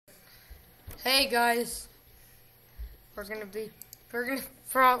Hey guys, we're gonna be playing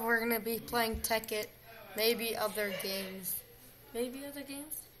Tekkit, maybe other games. Maybe other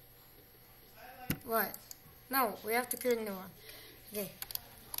games? What? No, we have to create a new one. Okay.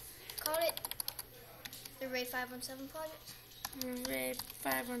 Call it the Raid 517 project. Raid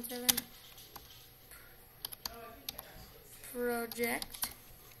 517 project.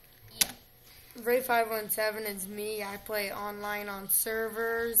 Yeah. Raid 517 is me. I play online on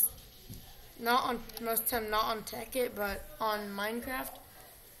servers. Not on most of the time, not on Tekkit, but on Minecraft.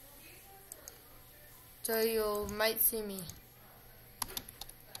 So you might see me.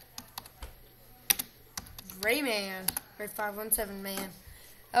 Rayman, Raid 517 man.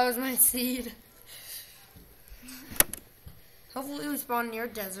 That was my seed. Hopefully we spawn near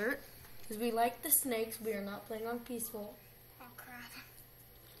desert, because we like the snakes. We are not playing on peaceful. Oh crap.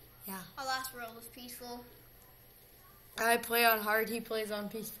 Yeah. Our last world was peaceful. I play on hard. He plays on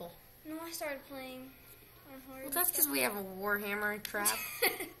peaceful. No, I started playing on hard. Well, that's because we have a Warhammer and crap.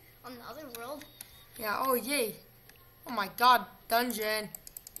 On the other world. Yeah. Oh yay. Oh my God. Dungeon.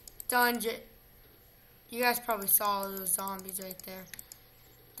 You guys probably saw those zombies right there.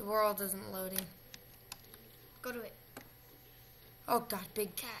 The world isn't loading. Go to it. Oh God,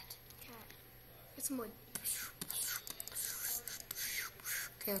 big cat. Get some wood.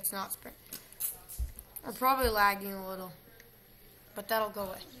 Okay, let's not sprint. We're probably lagging a little, but that'll go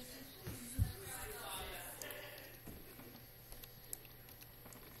away.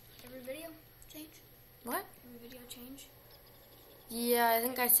 Every video change? What? Every video change? Yeah, I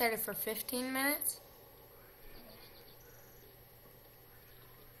think I set it for 15 minutes.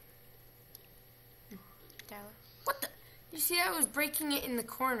 What the? You see, I was breaking it in the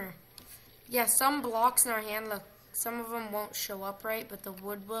corner. Yeah, some blocks in our hand, look, some of them won't show up right, but the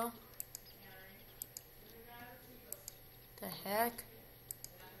wood will. The heck?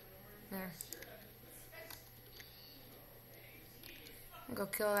 There. I'll go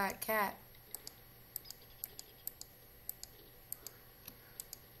kill that cat.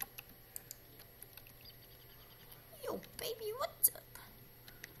 Yo, baby, what's up?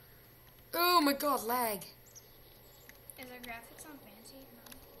 Oh my God, lag. Is our graphics on fancy?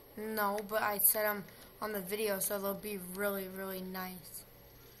 No, but I set them on the video so they'll be really, really nice.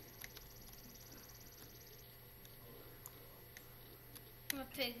 I'm a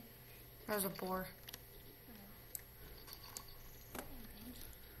pig. There's a boar.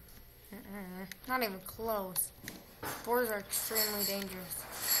 Not even close. Boars are extremely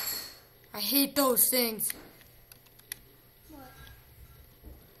dangerous. I hate those things. What?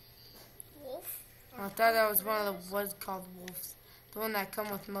 Wolf? I thought that was one of the was called wolves. The one that come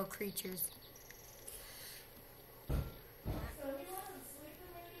with no creatures.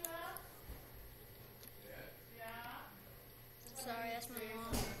 Sorry, that's my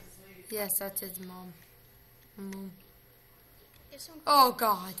mom. Yes, that's his mom. Get some. Oh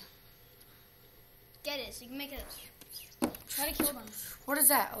God. Get it so you can make it. Try to kill them. What is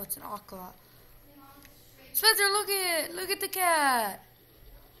that? Oh, it's an ocelot. Spencer, look at the cat.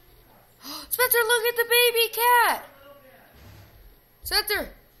 Spencer, look at the baby cat.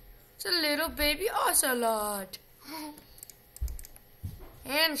 Spencer, it's a little baby ocelot.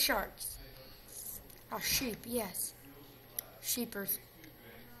 And sharks. Oh, sheep, yes. Sheepers.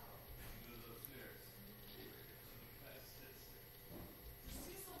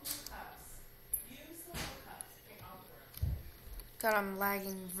 God, I'm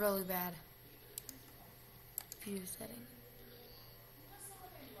lagging really bad. View setting.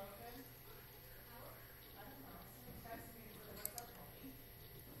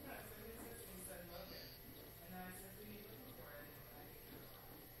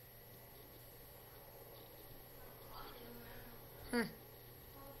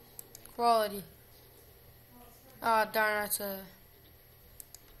 Quality. Oh, darn, that's a...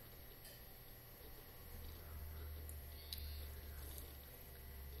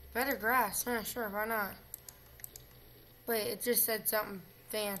 Better grass. Yeah, sure, why not? Wait, it just said something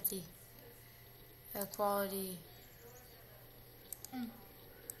fancy. Quality.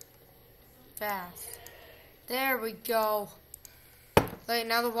 Fast. There we go. Wait,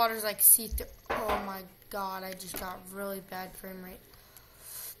 now the water's like see-through. Oh my God, I just got really bad frame rate.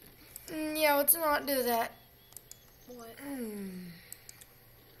 Yeah, let's not do that. What?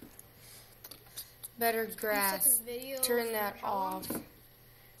 Better grass. Turn that off. Long?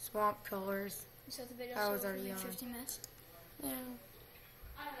 Swamp pillars. You set the video I was so already on. 15 minutes. Yeah.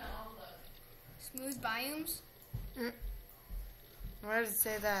 Smooth biomes. Why does it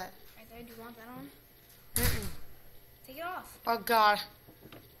say that? Right there. Do you want that on? Mm-mm. Take it off. Oh God.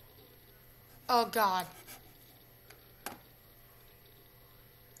 Oh God.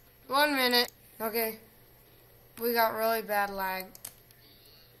 1 minute. Okay. We got really bad lag.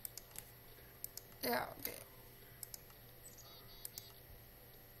 Yeah, okay.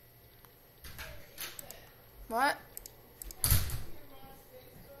 What?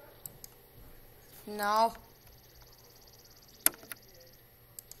 No.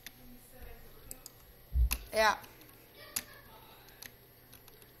 Yeah.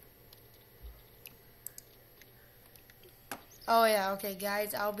 Oh yeah, okay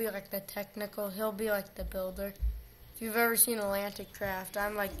guys, I'll be like the technical, he'll be like the builder. If you've ever seen Atlantic Craft,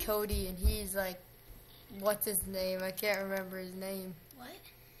 I'm like Cody and he's like, what's his name? I can't remember his name. What?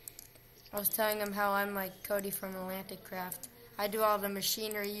 I was telling him how I'm like Cody from Atlantic Craft. I do all the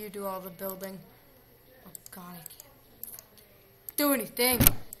machinery, you do all the building. Oh god, I can't do anything.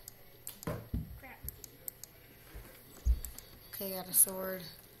 Crap. Okay, got a sword.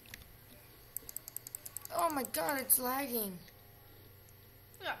 Oh my god, it's lagging.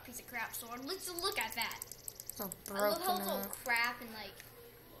 Look at that piece of crap sword. Let's look at that. It's all I love how broken it's all up. crap and like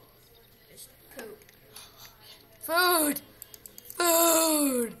just poop. Food!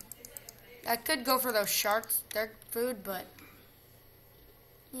 Food! I could go for those sharks, their food, but,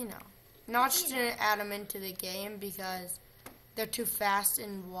 you know. Notch didn't add them into the game because they're too fast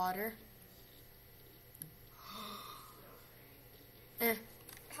in water.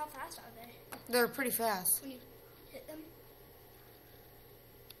 How fast are they? They're pretty fast. When you hit them?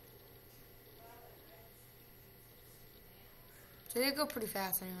 So they go pretty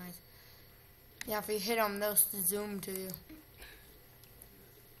fast anyways. Yeah, if you hit them, they'll zoom to you.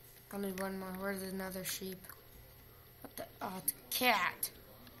 I need one more. Where's another sheep? What the? Oh, it's a cat.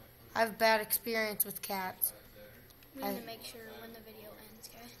 I have bad experience with cats. We need to make sure when the video ends,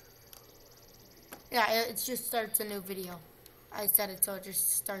 okay? Yeah, it just starts a new video. I said it, so it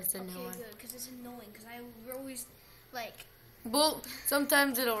just starts a new one. Okay, good, because it's annoying, because I always, like... Well,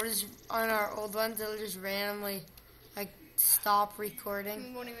 sometimes it'll just, on our old ones, it'll just randomly, like, stop recording.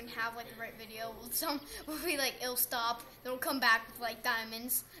 We won't even have, like, the right video. We'll be like, it'll stop, then we'll come back with, like,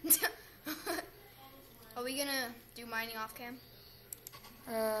 diamonds. Are we gonna do mining off cam?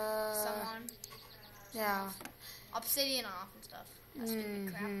 Some on? Yeah. Obsidian off and stuff. That's gonna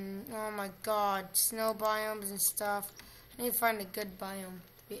be crap. Oh my god, snow biomes and stuff. I need to find a good biome.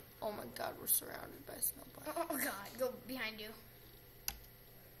 Oh my god, we're surrounded by snow biomes. Oh god, go behind you.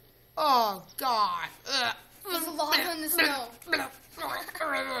 Oh god. Ugh. There's lava in the snow. Look at the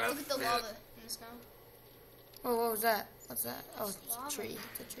lava in the snow. Oh, what was that? What's that? Oh, it's lava. a tree.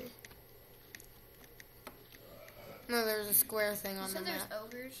 It's a tree. No, there's a square thing on You the said map. there's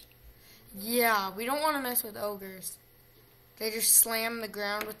ogres? Yeah, we don't want to mess with ogres. They just slam the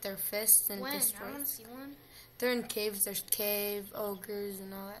ground with their fists and When? destroy. I want to see one. They're in caves. There's cave ogres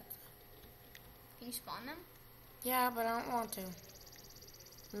and all that. Can you spawn them? Yeah, but I don't want to.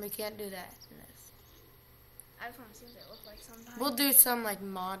 And we can't do that in this. I just want to see what they look like sometimes. We'll do some like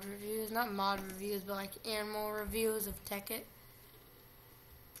mod reviews, not mod reviews, but like animal reviews of Tekkit.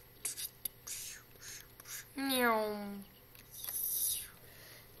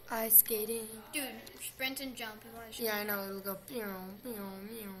 Ice skating. Dude, sprint and jump. You want to Yeah, I know. It'll go. But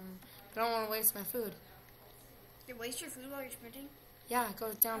I don't want to waste my food. You waste your food while you're sprinting? Yeah, it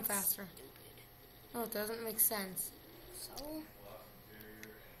goes down faster. Stupid. No, it doesn't make sense. So?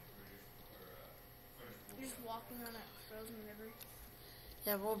 You're just walking on a frozen river.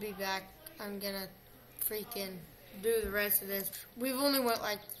 Yeah, we'll be back. I'm gonna freaking do the rest of this. We've only went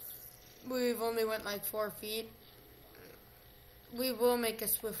like 4 feet. We will make a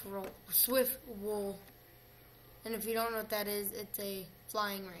swift wool. And if you don't know what that is, it's a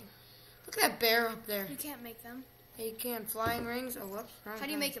flying ring. Look at that bear up there. You can't make them. Hey, you can. Flying rings? Oh, whoops. How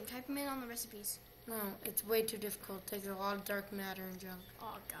do you make them? Type them in on the recipes. No, it's way too difficult. It takes a lot of dark matter and junk.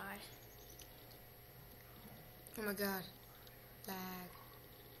 Oh, God. Oh my god. Lag.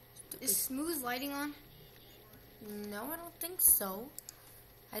 Is smooth lighting on? No, I don't think so.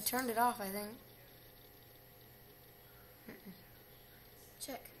 I turned it off, I think.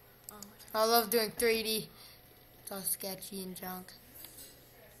 Check. Oh. I love doing 3D. It's all sketchy and junk.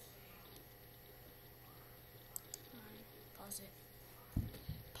 Pause it.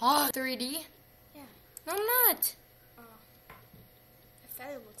 Pause 3D? Yeah. No, I'm not. Oh. A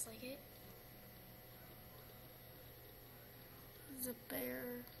feather looks like it. There's a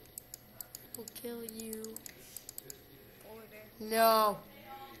bear. Will kill you. Polar bear. No.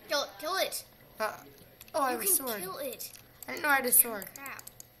 Kill it. Kill it. Oh, I You have a can sword. kill it. I didn't know I had a sword. Crap.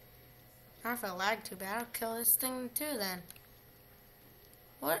 I don't know if I lag too bad. I'll kill this thing too then.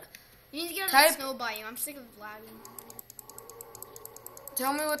 What? You need to get out Type- of the snow biome. I'm sick of lagging.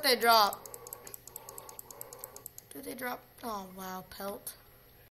 Tell me what they drop. Do they drop? Oh, wow. Pelt.